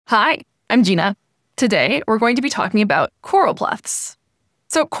Hi, I'm Gena. Today, we're going to be talking about choropleths.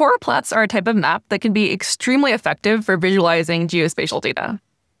 So choropleths are a type of map that can be extremely effective for visualizing geospatial data.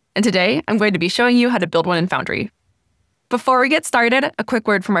 And today, I'm going to be showing you how to build one in Foundry. Before we get started, a quick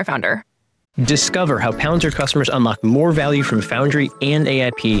word from our founder. Discover how Palantir customers unlock more value from Foundry and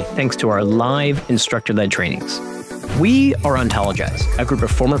AIP thanks to our live instructor-led trainings. We are Ontologize, a group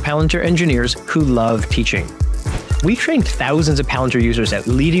of former Palantir engineers who love teaching. We've trained thousands of Palantir users at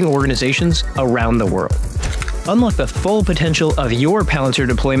leading organizations around the world. Unlock the full potential of your Palantir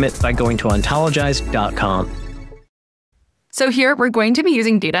deployment by going to ontologize.com. So here, we're going to be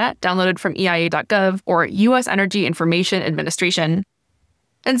using data downloaded from EIA.gov or U.S. Energy Information Administration.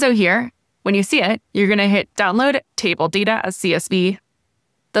 And so here, when you see it, you're going to hit Download Table Data as CSV.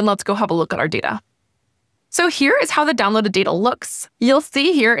 Then let's go have a look at our data. So here is how the downloaded data looks. You'll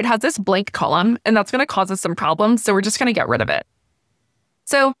see here it has this blank column, and that's going to cause us some problems, so we're just going to get rid of it.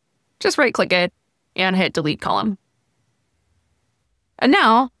 So just right-click it and hit Delete Column. And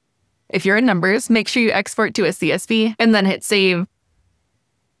now, if you're in Numbers, make sure you export to a CSV and then hit Save,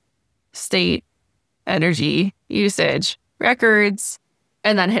 State, Energy, Usage, Records,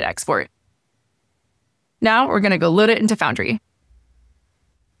 and then hit Export. Now we're going to go load it into Foundry.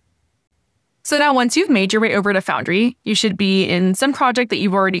 So now once you've made your way over to Foundry, you should be in some project that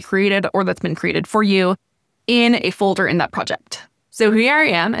you've already created or that's been created for you in a folder in that project. So here I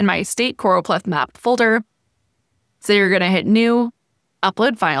am in my state Choropleth map folder. So you're going to hit New,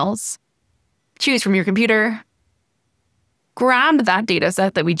 Upload Files, choose from your computer, grab that data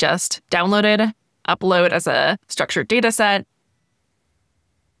set that we just downloaded, upload as a structured data set,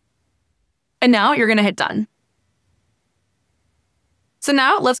 and now you're going to hit Done. So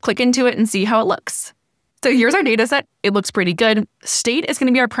now let's click into it and see how it looks. So here's our data set. It looks pretty good. State is going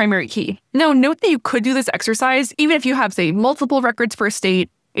to be our primary key. Now, note that you could do this exercise even if you have, say, multiple records per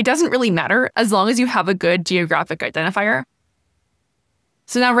state. It doesn't really matter as long as you have a good geographic identifier.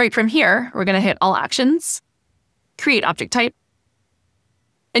 So now right from here, we're going to hit All Actions, Create Object Type.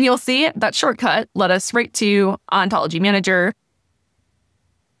 And you'll see that shortcut led us right to Ontology Manager.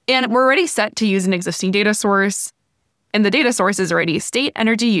 And we're already set to use an existing data source. And the data source is already State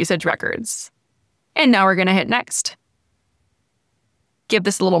Energy Usage Records. And now we're going to hit Next. Give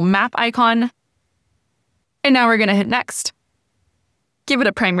this a little map icon. And now we're going to hit Next. Give it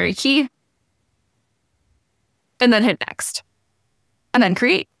a primary key. And then hit Next. And then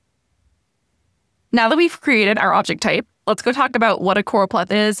Create. Now that we've created our object type, let's go talk about what a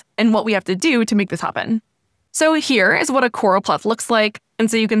choropleth is and what we have to do to make this happen. So here is what a choropleth looks like. And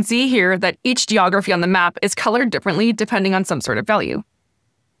so you can see here that each geography on the map is colored differently depending on some sort of value.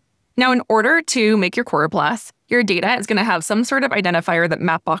 Now, in order to make your choropleth, your data is going to have some sort of identifier that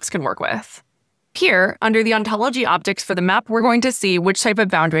Mapbox can work with. Here, under the ontology objects for the map, we're going to see which type of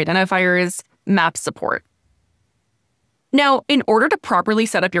boundary identifiers maps support. Now, in order to properly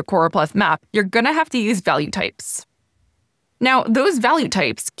set up your choropleth map, you're going to have to use value types. Now, those value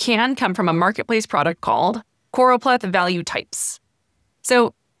types can come from a marketplace product called Choropleth Value Types.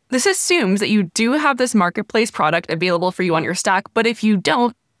 So this assumes that you do have this marketplace product available for you on your stack, but if you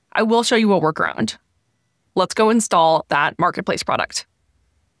don't, I will show you a workaround. Let's go install that marketplace product.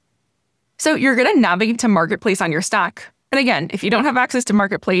 So you're going to navigate to marketplace on your stack. And again, if you don't have access to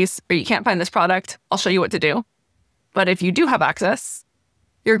marketplace or you can't find this product, I'll show you what to do. But if you do have access,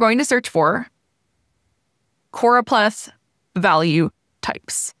 you're going to search for Choropleth Value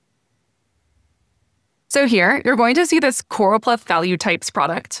Types. So here, you're going to see this Choropleth Value Types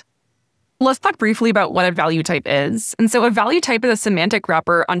product. Let's talk briefly about what a value type is. And so a value type is a semantic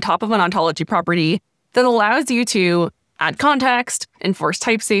wrapper on top of an ontology property that allows you to add context, enforce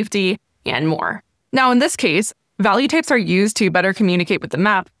type safety, and more. Now, in this case, value types are used to better communicate with the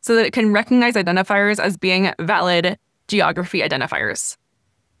map so that it can recognize identifiers as being valid geography identifiers.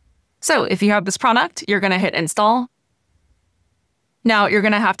 So if you have this product, you're going to hit Install. Now, you're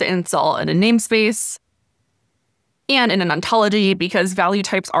going to have to install in a namespace and in an ontology because value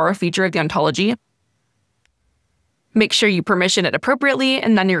types are a feature of the ontology. Make sure you permission it appropriately,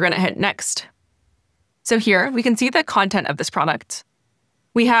 and then you're going to hit Next. So here, we can see the content of this product.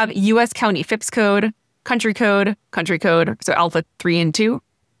 We have US County FIPS code, country code, so alpha 3 and 2,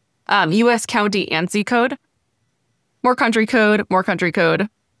 US County ANSI code, more country code,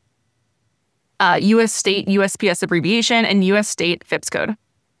 US State USPS abbreviation, and US State FIPS code.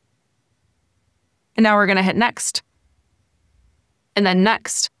 And now we're going to hit Next. And then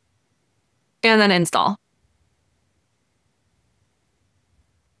Next, and then Install.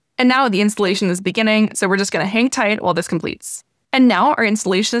 And now the installation is beginning, so we're just going to hang tight while this completes. And now our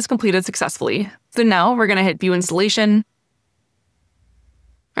installation is completed successfully. So now we're going to hit View Installation.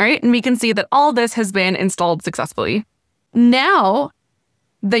 All right, and we can see that all this has been installed successfully. Now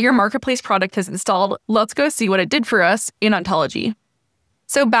that your marketplace product has installed, let's go see what it did for us in Ontology.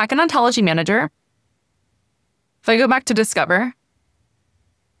 So back in Ontology Manager, if I go back to Discover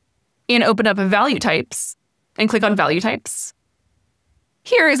and open up Value Types and click on Value Types,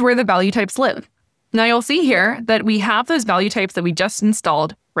 here is where the value types live. Now you'll see here that we have those value types that we just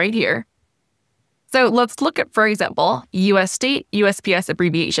installed right here. So let's look at, for example, US state USPS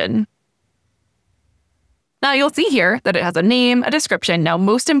abbreviation. Now you'll see here that it has a name, a description. Now,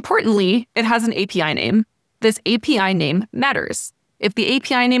 most importantly, it has an API name. This API name matters. If the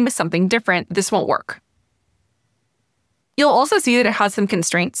API name is something different, this won't work. You'll also see that it has some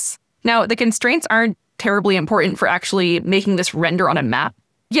constraints. Now, the constraints aren't terribly important for actually making this render on a map.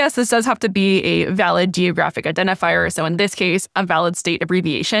 Yes, this does have to be a valid geographic identifier, so in this case, a valid state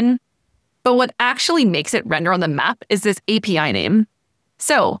abbreviation. But what actually makes it render on the map is this API name.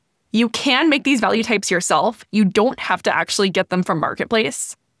 So you can make these value types yourself. You don't have to actually get them from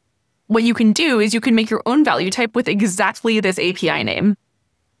Marketplace. What you can do is you can make your own value type with exactly this API name.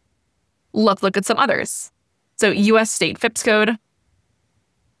 Let's look at some others. So US state FIPS code.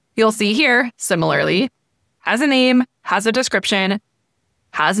 You'll see here, similarly, has a name, has a description,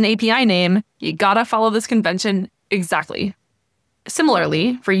 has an API name. You gotta follow this convention exactly.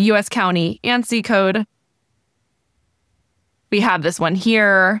 Similarly, for US county and C code, we have this one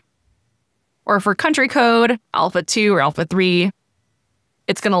here. Or for country code, alpha 2 or alpha 3,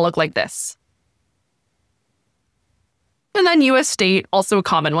 it's gonna look like this. And then US state, also a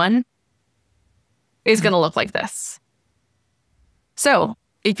common one, is gonna look like this. So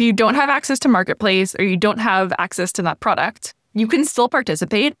if you don't have access to Marketplace or you don't have access to that product, you can still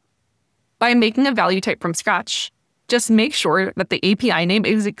participate by making a value type from scratch. Just make sure that the API name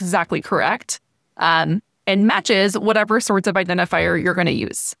is exactly correct and matches whatever sorts of identifier you're going to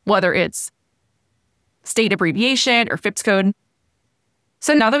use, whether it's state abbreviation or FIPS code.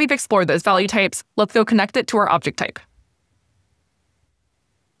 So now that we've explored those value types, let's go connect it to our object type.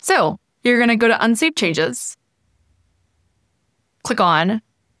 So you're going to go to Unsaved Changes, click on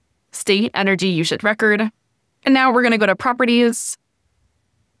State Energy Usage Record, and now we're going to go to Properties,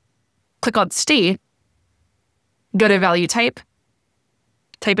 click on State, go to Value Type,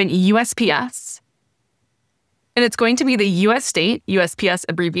 type in USPS, and it's going to be the US state USPS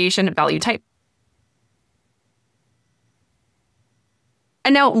abbreviation value type.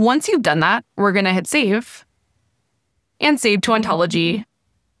 And now once you've done that, we're going to hit Save and save to Ontology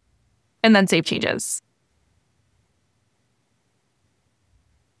and then save changes.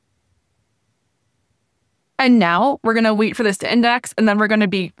 And now we're going to wait for this to index, and then we're going to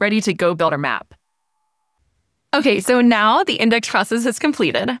be ready to go build our map. Okay, so now the index process is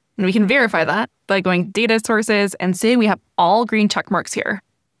completed, and we can verify that by going data sources and say we have all green check marks here.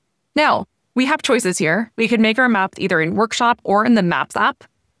 Now, we have choices here. We could make our maps either in Workshop or in the Maps app.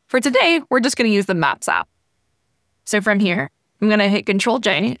 For today, we're just going to use the Maps app. So from here, I'm going to hit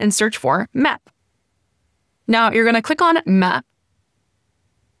Control-J and search for Map. Now you're going to click on Map.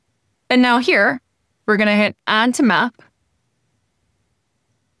 And now here, we're going to hit Add to Map.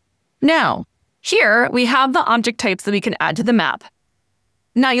 Now, here we have the object types that we can add to the map.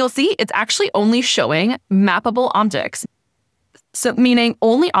 Now you'll see it's actually only showing mappable objects. So meaning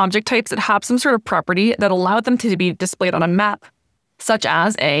only object types that have some sort of property that allow them to be displayed on a map, such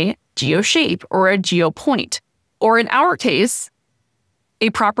as a geoshape or a geopoint, or in our case, a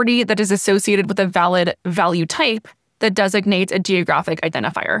property that is associated with a valid value type that designates a geographic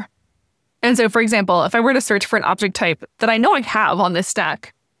identifier. And so, for example, if I were to search for an object type that I know I have on this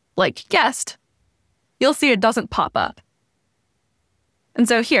stack, like guest, you'll see it doesn't pop up. And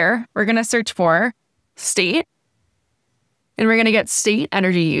so here, we're going to search for state, and we're going to get state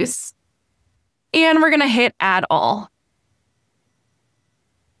energy use, and we're going to hit Add All.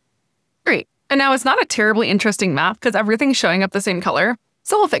 Great. And now it's not a terribly interesting map because everything's showing up the same color,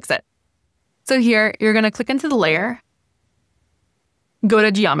 so we'll fix it. So here, you're going to click into the layer, go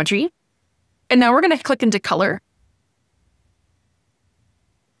to Geometry, and now we're going to click into Color.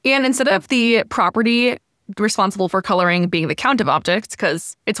 And instead of the property responsible for coloring being the count of objects,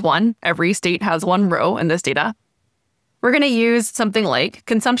 because it's one, every state has one row in this data, we're going to use something like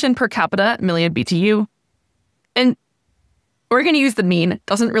consumption per capita million BTU. And we're going to use the mean.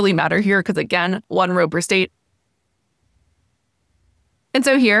 Doesn't really matter here because, again, one row per state. And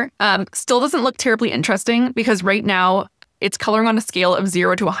so here, still doesn't look terribly interesting because right now it's coloring on a scale of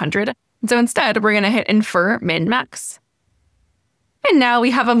 0 to 100. And so instead, we're going to hit Infer Min Max. And now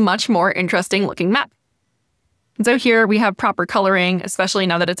we have a much more interesting looking map. And so here we have proper coloring, especially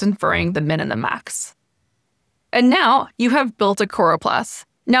now that it's inferring the min and the max. And now you have built a Choropleth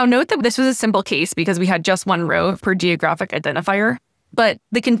Now note that this was a simple case because we had just one row per geographic identifier, but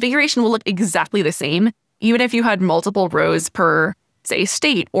the configuration will look exactly the same even if you had multiple rows per, say,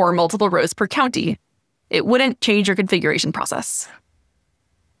 state or multiple rows per county. It wouldn't change your configuration process.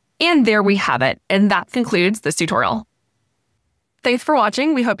 And there we have it, and that concludes this tutorial. Thanks for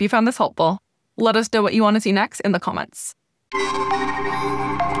watching. We hope you found this helpful. Let us know what you want to see next in the comments.